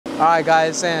All right,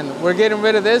 guys, and we're getting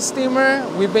rid of this steamer.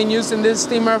 We've been using this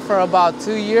steamer for about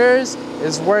 2 years.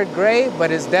 It's worked great, but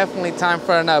it's definitely time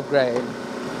for an upgrade.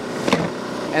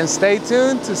 And stay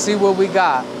tuned to see what we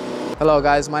got. Hello,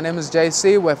 guys. My name is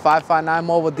JC with 559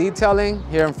 Mobile Detailing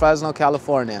here in Fresno,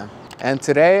 California. And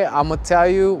today, I'm gonna tell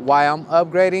you why I'm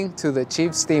upgrading to the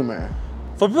Chief steamer.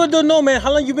 For people who don't know, man,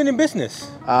 how long you been in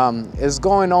business? It's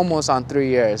going almost on 3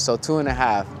 years, so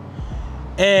 2.5.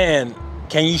 And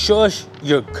can you show us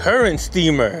your current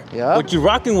steamer? Yeah. What you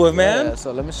rocking with, man? Yeah,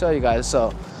 so let me show you guys.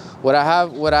 So what I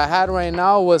had right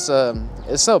now was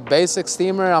it's a basic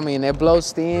steamer. I mean, it blows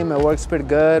steam, it works pretty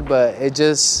good, but it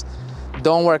just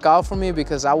don't work out for me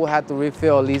because I will have to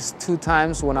refill at least 2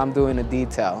 times when I'm doing a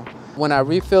detail. When I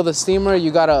refill the steamer,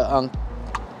 you gotta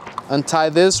untie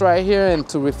this right here and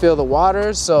to refill the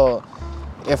water. So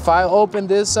if I open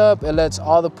this up, it lets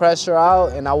all the pressure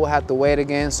out and I will have to wait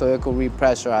again so it could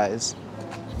repressurize.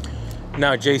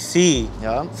 Now, JC,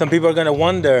 Yeah. some people are gonna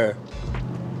wonder,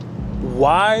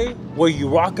 why were you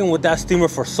rocking with that steamer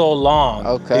for so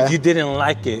long if you didn't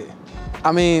like it?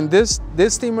 I mean, this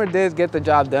steamer did get the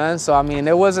job done. So, I mean,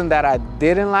 it wasn't that I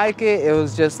didn't like it. It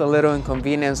was just a little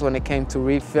inconvenience when it came to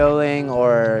refilling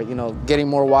or, you know, getting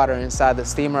more water inside the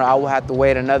steamer. I would have to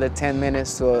wait another 10 minutes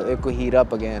so it could heat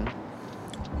up again.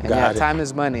 And yeah, time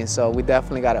is money, so we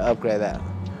definitely got to upgrade that.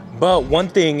 But one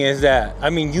thing is that,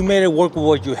 I mean, you made it work with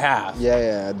what you have. Yeah,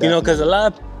 definitely. You know, because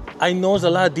I know a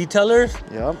lot of detailers,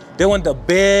 they want the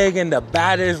big and the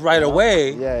baddest right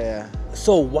away. Yeah.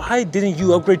 So why didn't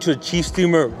you upgrade to a Chief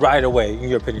steamer right away, in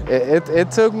your opinion? It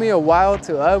took me a while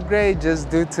to upgrade just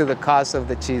due to the cost of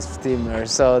the Chief steamer.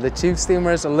 So the Chief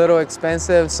steamer is a little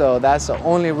expensive, so that's the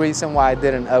only reason why I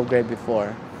didn't upgrade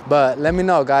before. But let me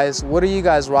know, guys, what are you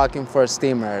guys rocking for a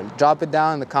steamer? Drop it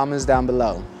down in the comments down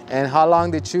below. And how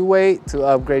long did you wait to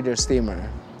upgrade your steamer?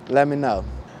 Let me know.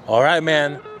 All right,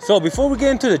 man. So before we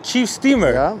get into the Chief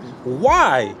steamer,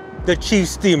 why the Chief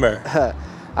steamer?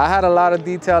 I had a lot of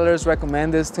detailers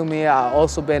recommend this to me. I've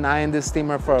also been eyeing this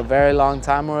steamer for a very long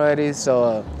time already,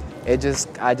 so I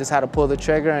just had to pull the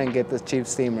trigger and get the Chief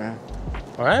steamer.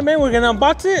 All right, man, we're gonna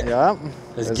unbox it. Yeah.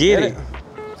 Let's get it.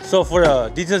 So for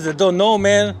the details that don't know,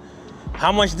 man,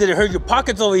 how much did it hurt your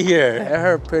pockets over here? It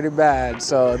hurt pretty bad.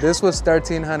 So this was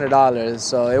 $1,300.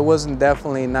 So it wasn't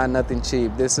definitely nothing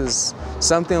cheap. This is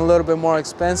something a little bit more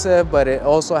expensive, but it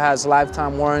also has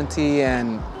lifetime warranty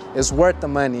and it's worth the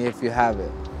money if you have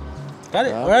it. Got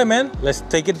it. All right, man. Let's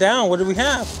take it down. What do we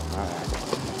have? All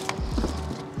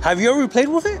right. Have you ever played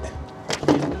with it?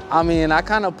 I mean, I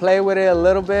kind of play with it a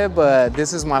little bit, but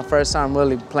this is my first time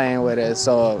really playing with it.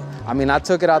 So, I mean, I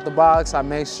took it out the box. I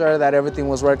made sure that everything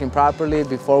was working properly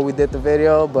before we did the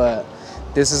video, but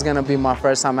this is gonna be my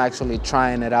first time actually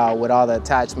trying it out with all the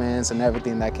attachments and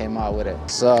everything that came out with it.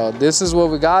 So this is what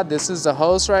we got. This is the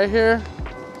hose right here.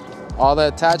 All the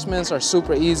attachments are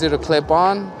super easy to clip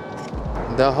on.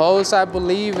 The hose, I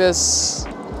believe, is,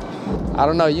 I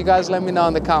don't know, you guys let me know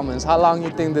in the comments how long you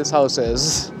think this hose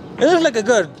is. It looks like a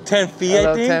good 10 feet,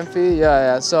 I think. 10 feet,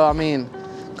 yeah. So, I mean,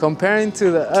 comparing to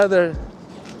the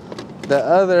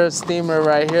other steamer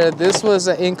right here, this was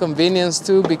an inconvenience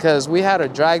too because we had to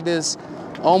drag this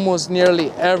almost nearly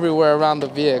everywhere around the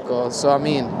vehicle. So, I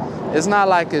mean, it's not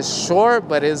like it's short,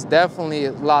 but it's definitely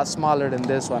a lot smaller than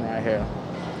this one right here.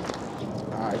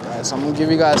 All right, guys, so I'm gonna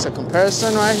give you guys a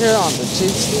comparison right here on the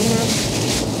Chief steamer.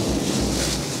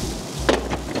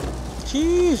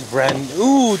 Jeez, brand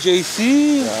new,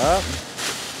 JC. Yeah.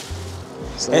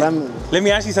 So let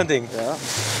me ask you something. Yeah.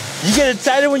 You get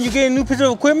excited when you get a new piece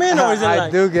of equipment, or is it I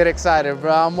do get excited,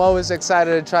 bro. I'm always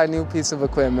excited to try a new piece of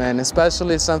equipment,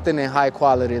 especially something in high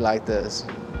quality like this.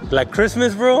 Like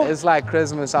Christmas, bro? It's like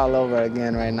Christmas all over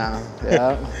again right now.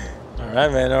 Yeah. All right,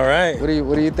 man. All right. What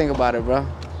do you think about it, bro?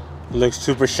 Looks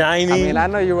super shiny. I mean, I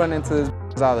know you run into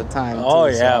this all the time. Oh,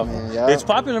 too, yeah. So, I mean, yeah. It's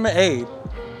popular, man. Hey,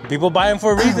 people buy them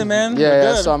for a reason, man.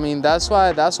 Yeah. So I mean, that's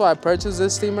why I purchased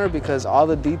this steamer because all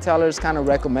the detailers kind of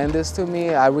recommend this to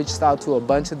me. I reached out to a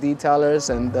bunch of detailers,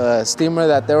 and the steamer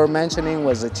that they were mentioning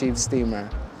was a Chief steamer.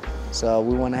 So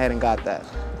we went ahead and got that.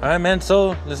 All right, man.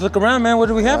 So let's look around, man. What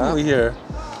do we have over here?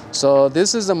 So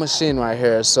this is the machine right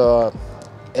here. So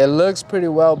it looks pretty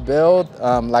well built.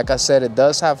 Like I said, it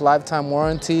does have lifetime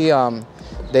warranty.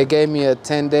 They gave me a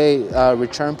 10-day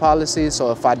return policy,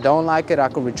 so if I don't like it, I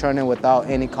could return it without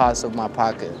any cost of my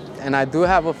pocket. And I do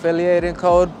have affiliating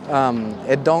code.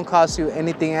 It don't cost you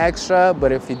anything extra,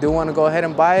 but if you do want to go ahead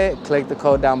and buy it, click the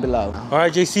code down below. All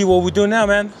right, JC, what we doing now,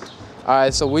 man? All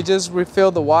right, so we just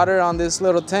refilled the water on this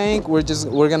little tank.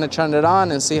 We're gonna turn it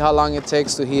on and see how long it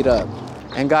takes to heat up.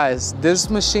 And guys, this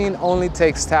machine only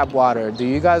takes tap water. Do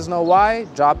you guys know why?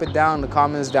 Drop it down in the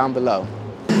comments down below.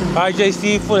 All right,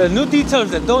 JC, for the new detailers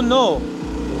that don't know,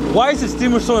 why is the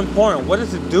steamer so important? What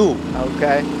does it do?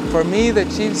 Okay, for me, the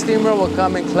Chief steamer will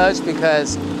come in clutch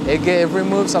because it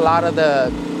removes a lot of the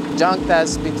junk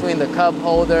that's between the cup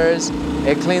holders.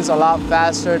 It cleans a lot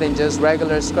faster than just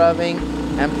regular scrubbing.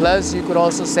 And plus, you could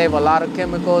also save a lot of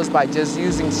chemicals by just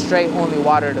using straight only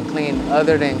water to clean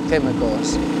other than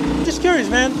chemicals. Just curious,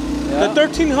 man. Yeah. The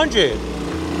 1300,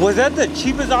 was that the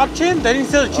cheapest option? They didn't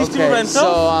sell the Chief steamer by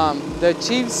themselves? So the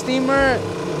Chief steamer,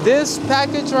 this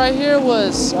package right here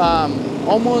was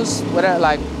almost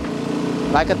like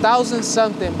 1,000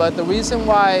 something, but the reason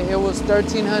why it was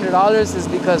 $1,300 is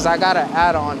because I got an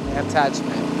add-on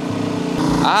attachment.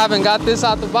 I haven't got this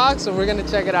out the box, so we're gonna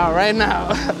check it out right now.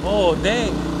 Oh,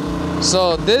 dang.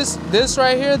 So this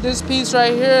right here, this piece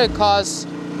right here, it costs,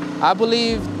 I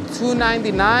believe,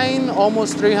 $299,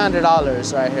 almost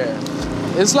 $300 right here.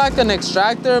 It's like an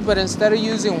extractor, but instead of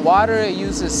using water, it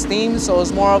uses steam, so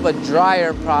it's more of a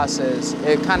drier process.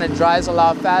 It kind of dries a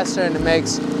lot faster, and it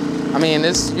makes, I mean,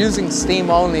 it's using steam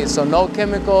only, so no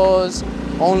chemicals,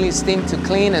 only steam to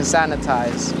clean and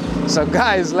sanitize. So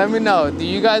guys, let me know, do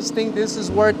you guys think this is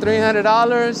worth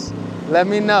 $300? Let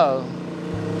me know.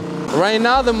 Right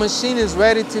now, the machine is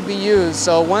ready to be used,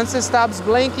 so once it stops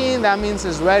blinking, that means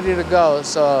it's ready to go.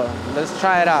 So let's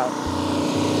try it out.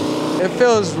 It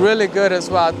feels really good as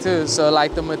well too. So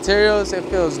like the materials, it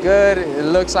feels good. It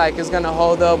looks like it's gonna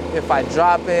hold up if I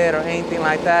drop it or anything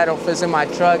like that, or if it's in my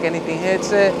truck, anything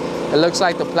hits it. It looks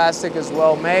like the plastic is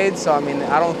well made. So I mean,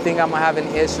 I don't think I'm gonna have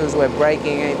any issues with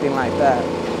breaking, anything like that.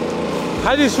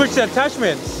 How do you switch the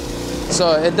attachments?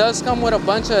 So it does come with a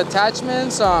bunch of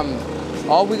attachments.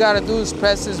 All we gotta do is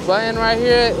press this button right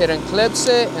here, it unclips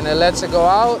it, and it lets it go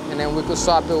out, and then we could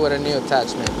swap it with a new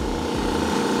attachment.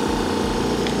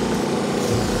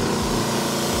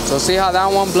 So see how that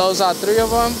one blows out 3 of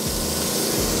them?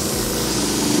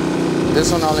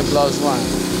 This one only blows 1.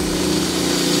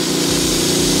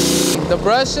 The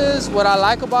brushes, what I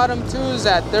like about them too is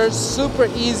that they're super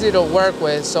easy to work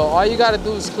with. So all you gotta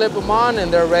do is clip them on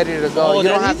and they're ready to go. Oh, you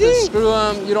don't have to screw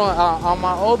them. You don't. On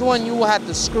my old one, you will have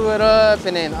to screw it up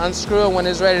and then unscrew it when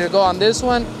it's ready to go. On this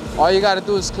one, all you gotta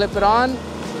do is clip it on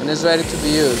and it's ready to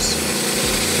be used.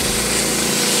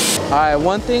 All right,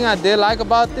 one thing I did like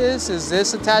about this is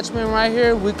this attachment right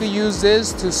here. We could use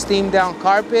this to steam down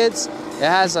carpets. It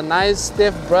has a nice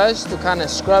stiff brush to kind of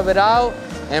scrub it out.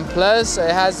 And plus,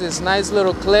 it has this nice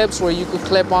little clips where you could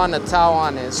clip on a towel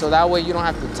on it. So that way you don't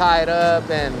have to tie it up,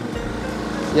 and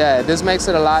yeah, this makes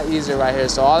it a lot easier right here.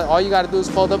 So all you gotta do is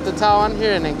fold up the towel on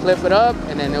here and then clip it up,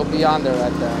 and then it'll be on there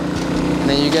right there. And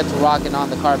then you get to rock it on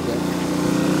the carpet.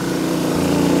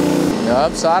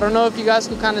 Yup, so I don't know if you guys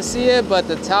could kind of see it, but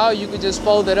the towel, you could just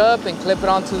fold it up and clip it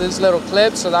onto this little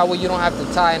clip, so that way you don't have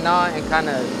to tie a knot and kind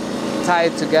of tie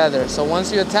it together. So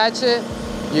once you attach it,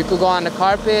 you could go on the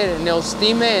carpet and it'll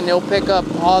steam it, and it'll pick up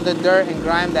all the dirt and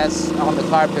grime that's on the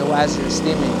carpet as you're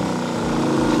steaming.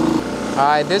 All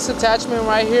right, this attachment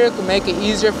right here could make it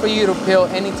easier for you to peel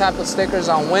any type of stickers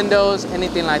on windows,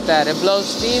 anything like that. It blows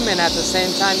steam, and at the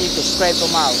same time, you could scrape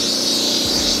them out.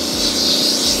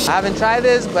 I haven't tried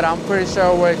this, but I'm pretty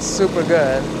sure it works super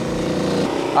good.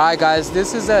 All right, guys,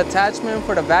 this is the attachment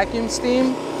for the vacuum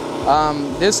steam.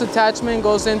 This attachment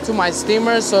goes into my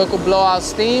steamer so it could blow out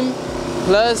steam.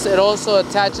 Plus, it also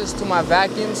attaches to my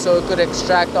vacuum so it could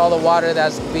extract all the water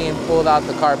that's being pulled out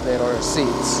the carpet or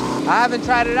seats. I haven't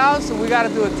tried it out, so we gotta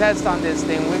do a test on this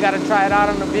thing. We gotta try it out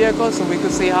on the vehicle so we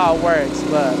can see how it works.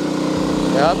 But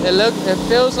yep, it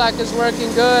feels like it's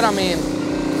working good. I mean,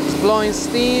 it's blowing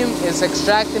steam, it's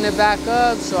extracting it back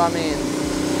up. So I mean,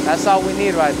 that's all we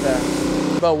need right there.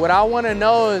 But what I wanna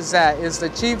know is that, is the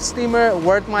Chief steamer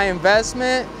worth my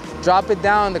investment? Drop it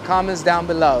down in the comments down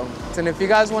below. And if you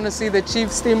guys want to see the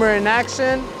Chief steamer in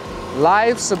action,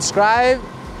 like, subscribe,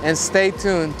 and stay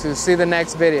tuned to see the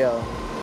next video.